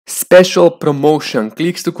Special promotion,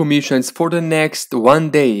 clicks to commissions for the next 1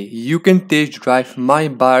 day. You can test drive my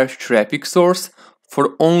buyers traffic source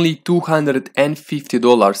for only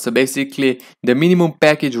 $250. So basically the minimum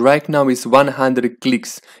package right now is 100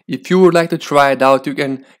 clicks. If you would like to try it out, you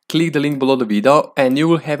can click the link below the video and you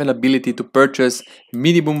will have an ability to purchase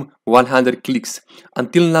minimum 100 clicks.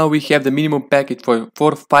 Until now we have the minimum package for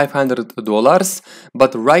 $500,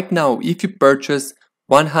 but right now if you purchase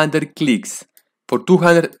 100 clicks for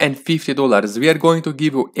 $250, we are going to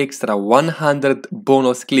give you extra 100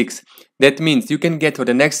 bonus clicks. That means you can get for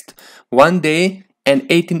the next 1 day and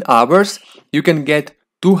 18 hours, you can get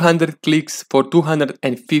 200 clicks for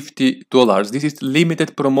 $250. This is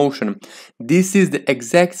limited promotion. This is the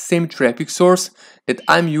exact same traffic source that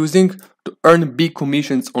I'm using to earn big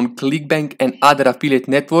commissions on ClickBank and other affiliate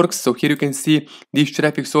networks. So here you can see this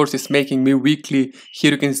traffic source is making me weekly.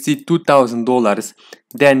 Here you can see $2,000,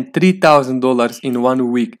 then $3,000 in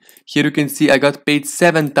 1 week. Here you can see I got paid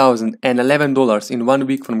 $7,011 in 1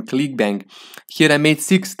 week from ClickBank. Here I made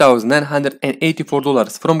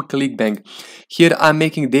 $6,984 from ClickBank. Here I'm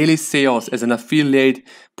making daily sales as an affiliate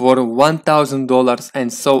for $1,000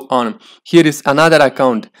 and so on. Here is another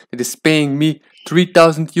account that is paying me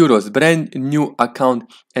 3,000 euros, brand new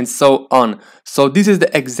account, and so on. So this is the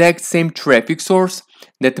exact same traffic source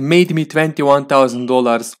that made me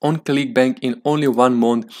 $21,000 on ClickBank in only 1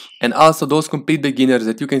 month. And also those complete beginners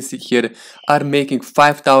that you can see here are making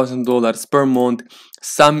 $5,000 per month,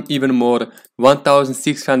 some even more,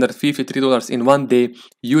 $1,653 in 1 day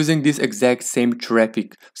using this exact same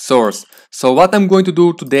traffic source. So what I'm going to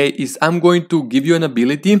do today is I'm going to give you an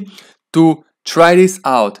ability to try this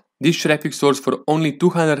out. This traffic source for only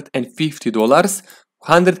 $250,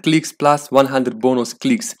 100 clicks plus 100 bonus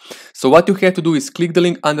clicks. So what you have to do is click the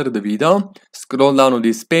link under the video, scroll down on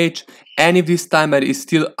this page, and if this timer is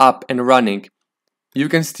still up and running, you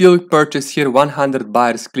can still purchase here 100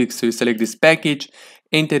 buyers clicks. So you select this package,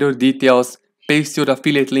 enter your details, paste your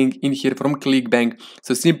affiliate link in here from ClickBank.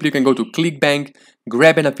 So simply you can go to ClickBank,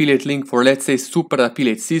 grab an affiliate link for, let's say, Super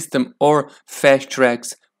Affiliate System or Fast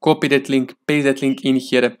Tracks, copy that link, paste that link in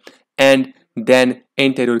here, and then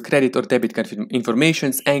enter your credit or debit card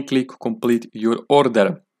informations and click complete your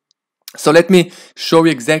order. So let me show you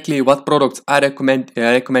exactly what products I recommend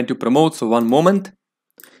to promote. So one moment.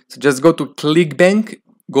 So just go to ClickBank,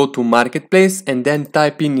 go to Marketplace, and then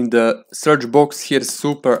type in the search box here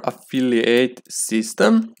Super Affiliate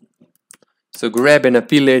System. So grab an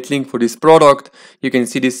affiliate link for this product. You can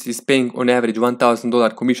see this is paying on average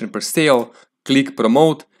 $1,000 commission per sale. Click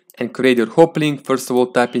promote and create your hop link. First of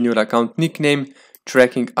all, type in your account nickname,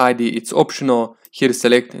 tracking ID, it's optional. Here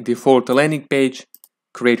select default landing page,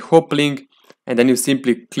 create hop link, and then you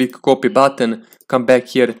simply click copy button, come back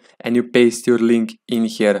here and you paste your link in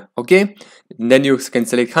here. Okay, and then you can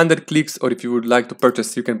select 100 clicks, or if you would like to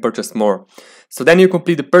purchase, you can purchase more. So then you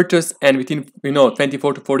complete the purchase, and within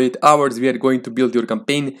 24 to 48 hours we are going to build your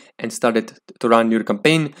campaign and start to run your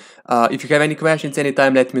campaign. If you have any questions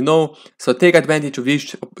anytime, let me know. So take advantage of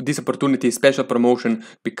this opportunity, special promotion,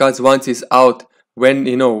 because once it's out, when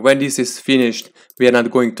this is finished, we are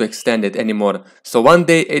not going to extend it anymore. So 1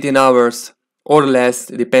 day, 18 hours or less,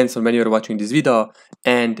 depends on when you're watching this video,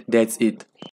 and that's it.